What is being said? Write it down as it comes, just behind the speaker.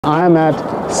I'm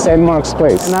at St. Mark's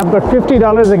Place and I've got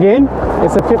 $50 again.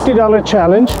 It's a $50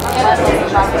 challenge.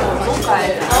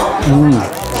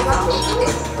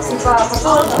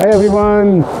 Hey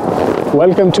everyone,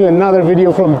 welcome to another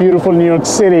video from beautiful New York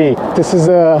City. This is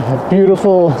a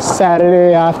beautiful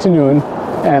Saturday afternoon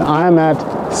and I'm at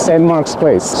St. Mark's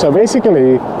Place. So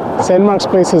basically St. Mark's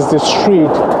Place is this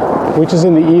street which is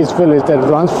in the East Village that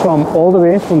runs from all the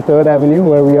way from 3rd Avenue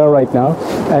where we are right now,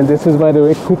 and this is, by the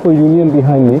way, Cooper Union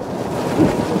behind me.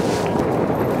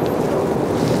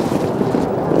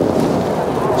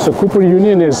 So Cooper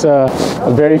Union is a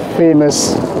very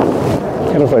famous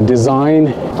kind of a design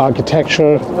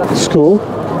architecture school,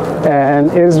 and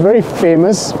it is very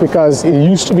famous because it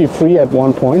used to be free at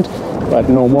one point, but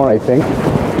no more, I think.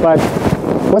 But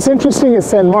what's interesting is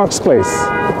St. Mark's Place.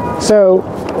 So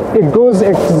it goes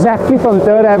exactly from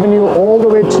 3rd Avenue all the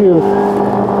way to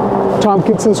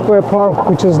Tompkinson Square Park,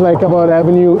 which is like about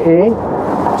Avenue A.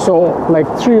 So like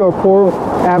 3 or 4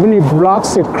 avenue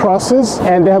blocks it crosses,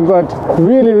 and they have got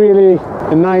really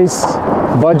nice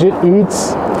budget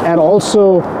eats and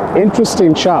also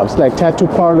interesting shops like tattoo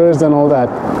parlors and all that.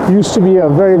 Used to be a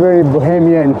very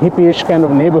bohemian, hippie-ish kind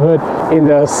of neighborhood in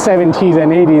the 70s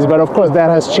and 80s, but of course that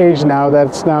has changed now.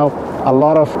 That's now a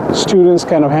lot of students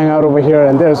kind of hang out over here,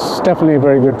 and there's definitely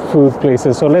very good food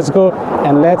places. So let's go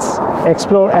and let's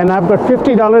explore. And I've got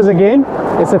 $50 again.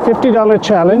 It's a $50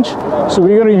 challenge. So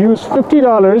we're going to use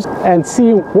 $50 and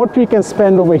see what we can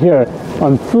spend over here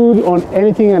on food, on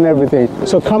anything and everything.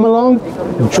 So come along,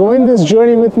 join this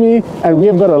journey with me, and we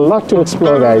have got a lot to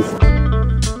explore, guys.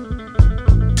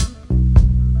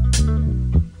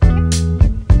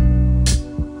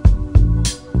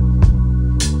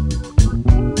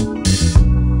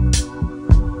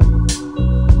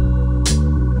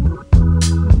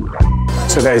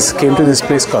 So guys, came to this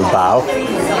place called Bao.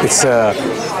 It's a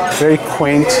very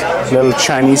quaint little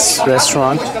Chinese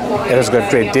restaurant. It has got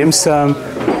great dim sum,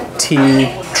 tea,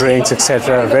 drinks,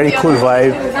 etc. Very cool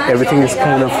vibe. Everything is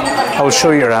kind of, I will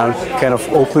show you around, kind of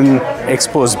open,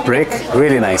 exposed brick.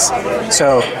 Really nice.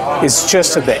 So it's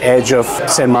just at the edge of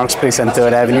St. Mark's Place and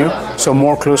 3rd Avenue. So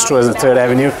more close to us than 3rd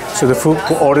Avenue. So the food,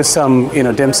 order some,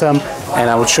 dim sum, and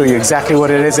I will show you exactly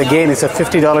what it is. Again, it's a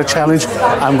 $50 challenge.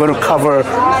 I'm going to cover a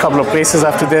couple of places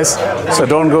after this, so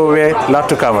don't go away. Lot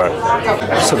to cover.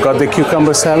 So got the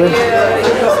cucumber salad.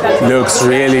 Looks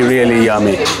really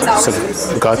yummy. So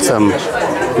got some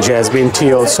jasmine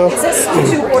tea also.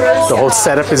 The whole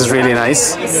setup is really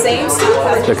nice.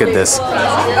 Look at this.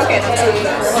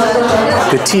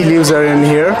 The tea leaves are in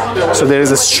here. So there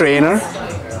is a strainer.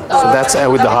 So that's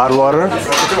with the hot water.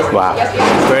 Wow,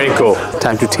 very cool.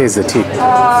 Time to taste the tea.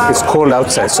 It's cold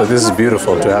outside, so this is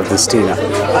beautiful to have this tea now.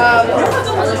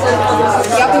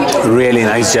 Really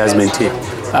nice jasmine tea.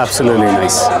 Absolutely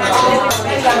nice.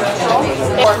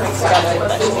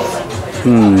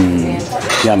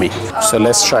 Yummy. So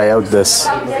let's try out this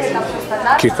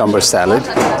cucumber salad.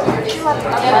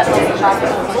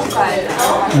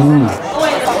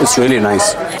 It's really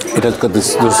nice. It has got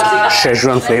those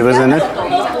Szechuan flavors in it,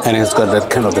 and it's got that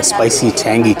kind of the spicy,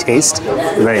 tangy taste.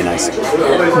 Very nice.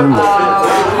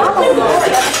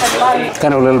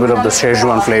 Kind of a little bit of the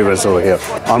Szechuan flavors over here,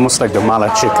 almost like the mala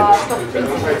chicken.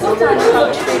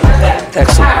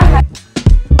 Excellent.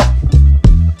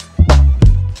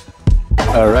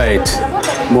 All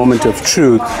right, moment of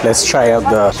truth. Let's try out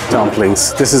the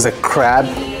dumplings. This is a crab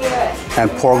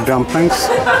and pork dumplings,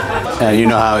 and you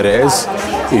know how it is.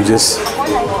 You just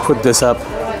put this up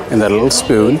in that little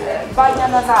spoon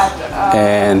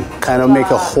and kind of make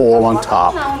a hole on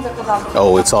top.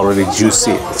 Oh, it's already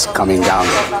juicy. It's coming down.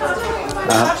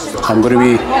 I'm going to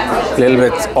be a little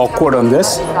bit awkward on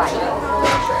this.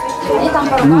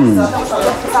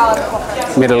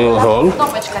 Made a little hole.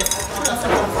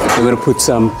 We're going to put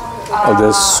some of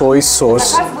the soy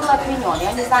sauce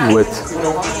with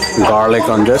garlic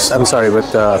on this. I'm sorry,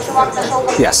 with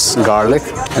yes, garlic,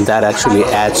 and that actually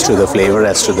adds to the flavor,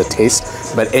 adds to the taste.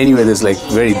 But anyway, there's like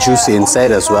very juicy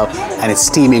inside as well, and it's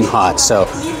steaming hot, so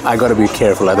I got to be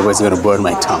careful, otherwise it's going to burn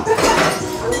my tongue.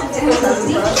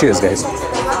 Cheers, guys.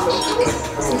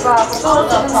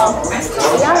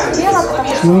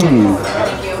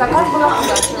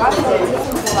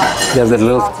 They have that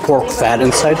little pork fat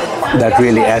inside that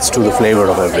really adds to the flavor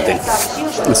of everything.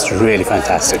 It's really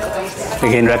fantastic.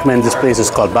 Again, recommend this place. It's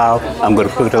called Bao. I'm going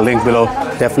to put a link below.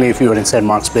 Definitely, if you're in St.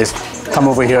 Mark's Place, come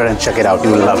over here and check it out.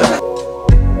 You will love it.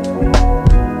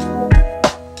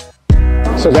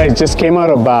 So guys, just came out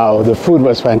of Bao. The food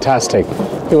was fantastic.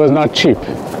 It was not cheap.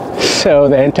 So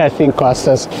the entire thing cost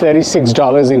us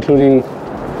 $36, including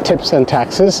tips and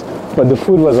taxes. But the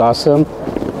food was awesome.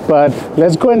 but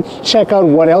let's go and check out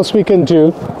what else we can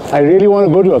do. I really want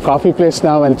to go to a coffee place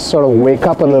now and sort of wake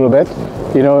up a little bit.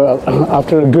 You know,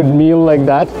 after a good meal like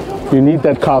that, you need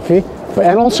that coffee.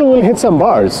 And also we'll hit some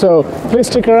bars. So please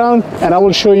stick around and I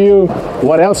will show you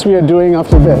what else we are doing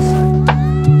after this.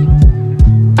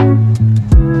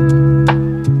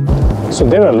 So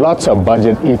there are lots of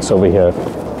budget eats over here.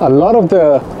 A lot of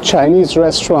the Chinese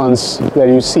restaurants that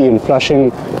you see in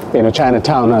Flushing, you know,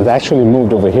 Chinatown, have actually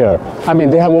moved over here. I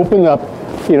mean, they have opened up,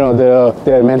 you know,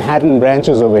 their Manhattan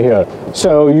branches over here.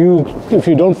 So if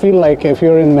you don't feel like, if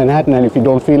you're in Manhattan and if you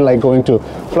don't feel like going to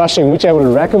Flushing, which I would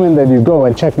recommend that you go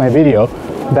and check my video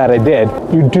that I did,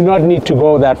 you do not need to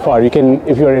go that far. You can,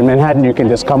 if you're in Manhattan, you can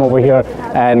just come over here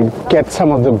and get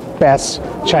some of the best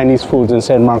Chinese foods in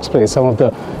St. Mark's Place. Some of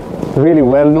the really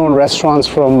well-known restaurants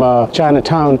from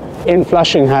Chinatown in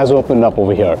Flushing has opened up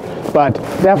over here. But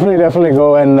definitely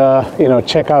go and you know,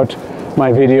 check out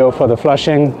my video for the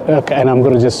Flushing, and I'm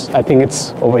going to just, I think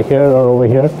it's over here or over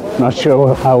here, not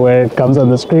sure where it comes on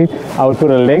the screen. I will put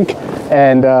a link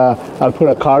and I'll put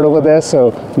a card over there,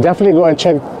 so definitely go and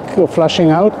check Flushing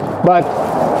out. But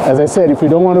as I said, if you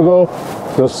don't want to go,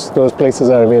 those places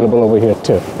are available over here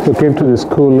too. We came to this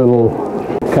cool little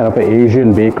kind of an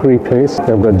Asian bakery place.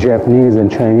 They've got Japanese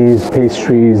and Chinese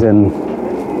pastries and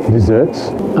desserts.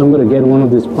 I'm going to get one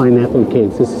of these pineapple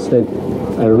cakes. This is like,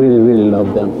 I really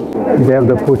love them. They have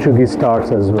the Portuguese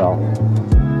tarts as well.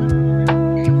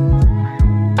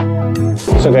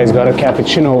 So guys, got a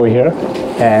cappuccino over here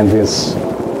and this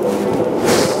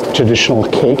traditional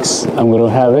cakes. I'm going to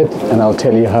have it and I'll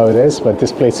tell you how it is, but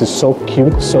this place is so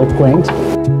cute, so quaint.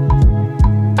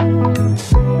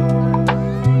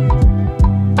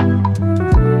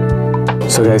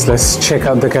 So guys, let's check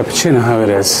out the cappuccino, how it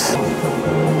is.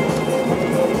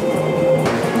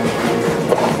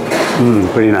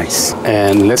 Pretty nice.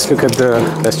 And let's check out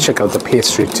the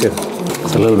pastry too.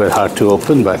 It's a little bit hard to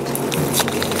open, but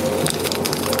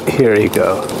here you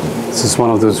go. This is one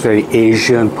of those very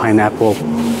Asian pineapple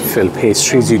filled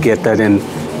pastries. You get that in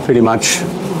pretty much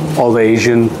all the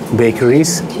Asian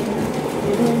bakeries.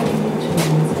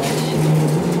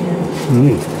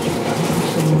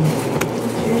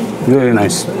 Really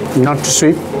nice. Not too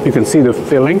sweet. You can see the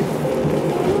filling,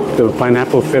 the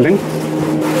pineapple filling.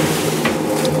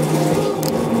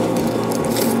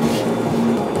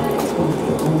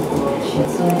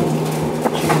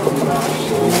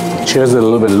 Chairs are a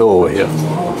little bit low over here.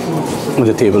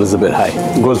 The table is a bit high.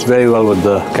 It goes very well with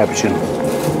the cappuccino.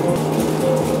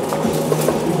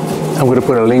 I'm going to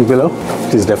put a link below.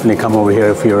 Please definitely come over here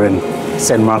if you're in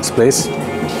St. Mark's Place.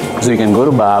 So you can go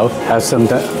to Bao, have some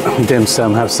dim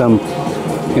sum, have some,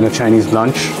 you know, Chinese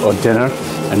lunch or dinner,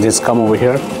 and just come over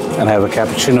here and have a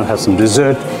cappuccino, have some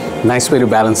dessert. Nice way to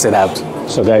balance it out.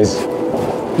 So guys,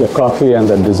 the coffee and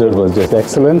the dessert was just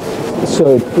excellent.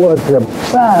 So it was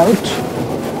about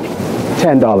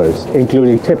 $10,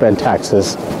 including tip and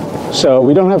taxes. So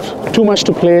we don't have too much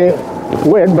to play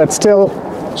with, but still,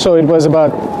 so it was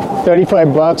about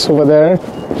 35 bucks over there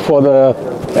for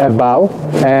at Bao,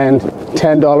 and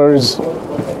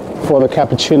 $10 for the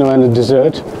cappuccino and the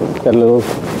dessert, that little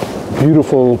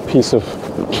beautiful piece of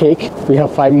cake. We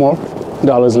have $5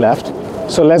 more left.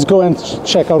 So let's go and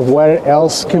check out where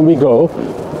else can we go.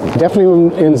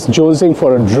 Definitely in Josing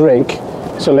for a drink.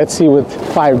 So let's see with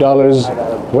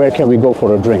 $5, where can we go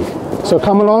for a drink? So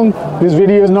come along. This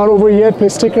video is not over yet.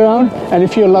 Please stick around. And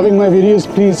if you're loving my videos,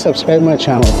 please subscribe my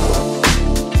channel.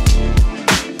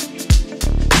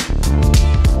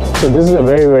 So this is a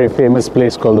very famous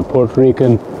place called the Puerto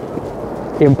Rican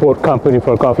Import Company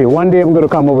for coffee. One day I'm going to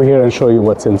come over here and show you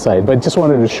what's inside. But just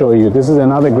wanted to show you, this is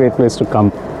another great place to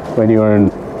come when you're in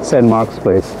St. Mark's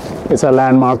Place. It's a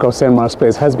landmark of St. Mark's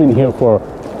Place. Has been here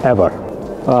forever.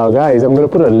 Guys, I'm going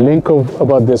to put a link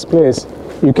about this place.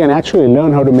 You can actually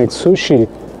learn how to make sushi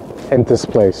in this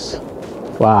place.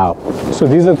 Wow. So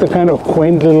these are the kind of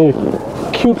quaint little,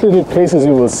 cute little places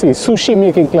you will see. Sushi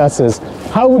making classes.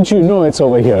 How would you know it's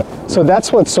over here? So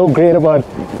that's what's so great about,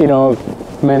 you know,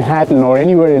 Manhattan or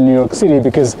anywhere in New York City,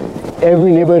 because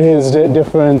every neighborhood is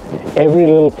different, every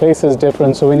little place is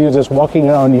different. So when you're just walking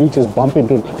around, you just bump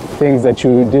into things that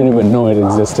you didn't even know it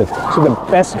existed. So the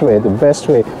best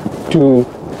way to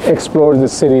explore the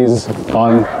city is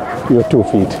on your 2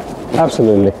 feet.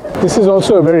 Absolutely. This is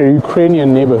also a very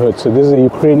Ukrainian neighborhood. So this is a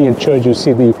Ukrainian church. You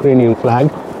see the Ukrainian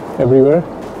flag everywhere.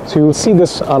 So you'll see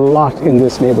this a lot in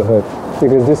this neighborhood,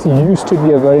 because this used to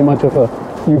be a very much of a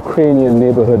Ukrainian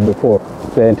neighborhood before.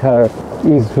 The entire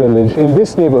East Village, in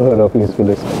this neighborhood of East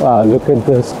Village. Wow, look at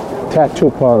this tattoo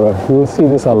parlor. You will see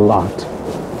this a lot.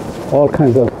 All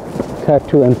kinds of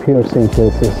tattoo and piercing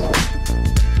places.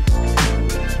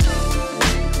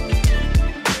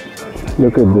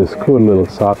 Look at this cool little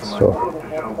sock store.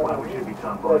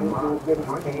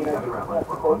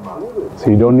 So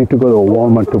you don't need to go to a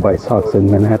Walmart to buy socks in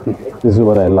Manhattan. This is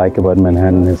what I like about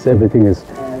Manhattan, is everything is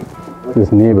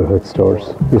these neighborhood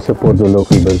stores. You support the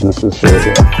local businesses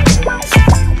here.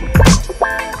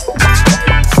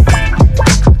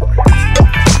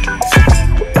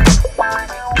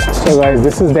 So guys,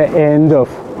 this is the end of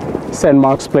St.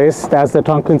 Mark's Place. That's the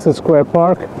Tompkinson Square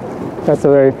Park. That's a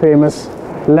very famous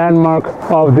landmark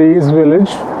of the East Village.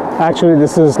 Actually,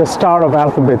 this is the start of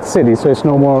Alphabet City, so it's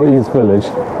no more East Village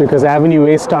because Avenue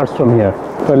A starts from here.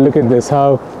 But look at this,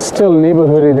 how still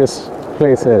neighborhoody this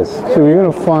place is. So we're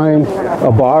going to find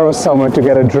a bar or somewhere to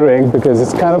get a drink because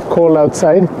it's kind of cold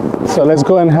outside. So let's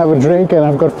go and have a drink, and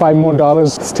I've got $5 more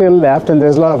still left, and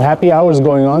there's a lot of happy hours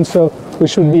going on, so we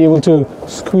should be able to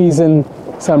squeeze in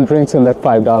some drinks in that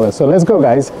 $5. So let's go,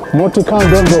 guys. More to come,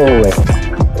 don't go away.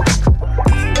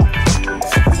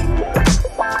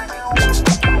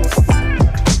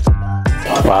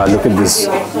 Wow, look at this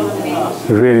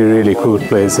really cool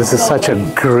place. This is such a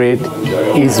great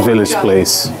East Village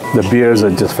place. The beers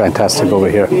are just fantastic over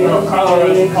here.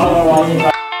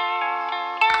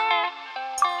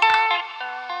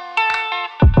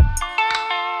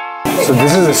 So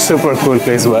this is a super cool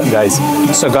place, guys.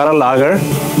 So I got a lager,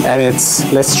 and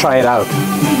let's try it out.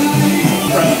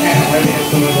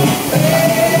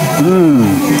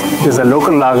 It's a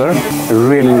local lager,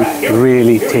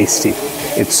 really tasty.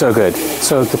 It's so good.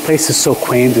 So the place is so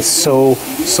quaint. It's so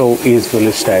East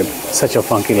Village type. Such a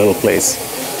funky little place.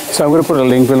 So I'm going to put a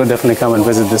link below. Definitely come and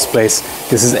visit this place.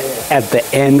 This is at the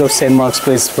end of St. Mark's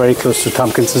Place, very close to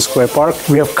Tompkinson Square Park.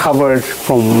 We have covered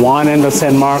from one end of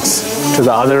St. Mark's to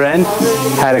the other end.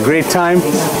 Had a great time.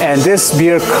 And this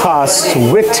beer costs,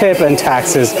 with tip and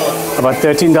taxes, about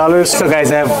 $13. So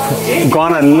guys, I've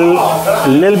gone a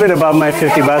little bit above my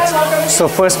 50 bucks. So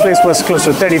first place was close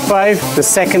to 35. The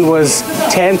second was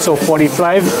 10, so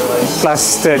 45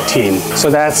 plus 13. So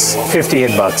that's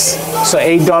 58 bucks. So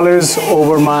 $8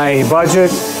 over my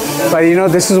budget. But you know,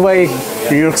 this is why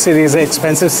New York City is an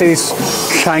expensive city.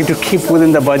 Trying to keep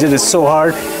within the budget is so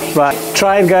hard. But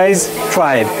try it, guys,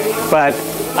 try it. But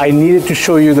I needed to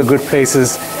show you the good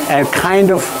places and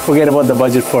kind of forget about the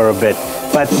budget for a bit.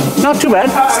 But not too bad,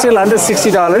 still under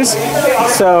 $60.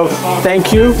 So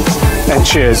thank you and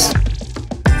cheers.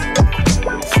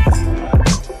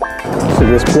 So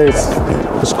this place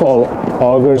is called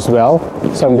Augur's Well.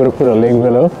 So I'm going to put a link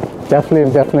below.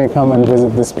 Definitely come and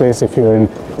visit this place if you're in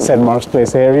St. Mark's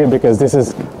Place area, because this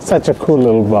is such a cool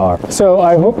little bar. So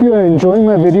I hope you are enjoying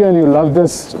my video and you love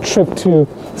this trip to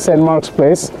St. Mark's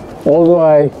Place. Although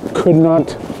I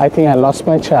think I lost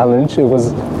my challenge. It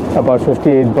was about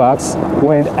 58 bucks,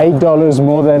 went $8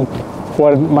 more than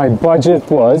what my budget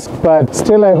was. But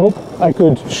still, I hope I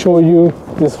could show you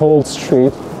this whole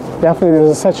street. Definitely,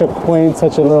 this is such a quaint,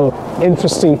 such a little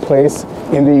interesting place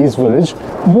in the East Village.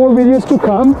 More videos to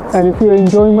come, and if you're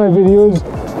enjoying my videos,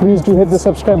 please do hit the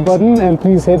subscribe button and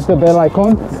please hit the bell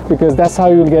icon, because that's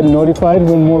how you'll get notified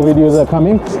when more videos are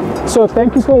coming. So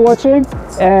thank you for watching,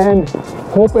 and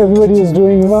hope everybody is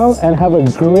doing well, and have a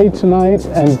great night,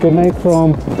 and good night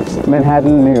from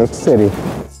Manhattan, New York City.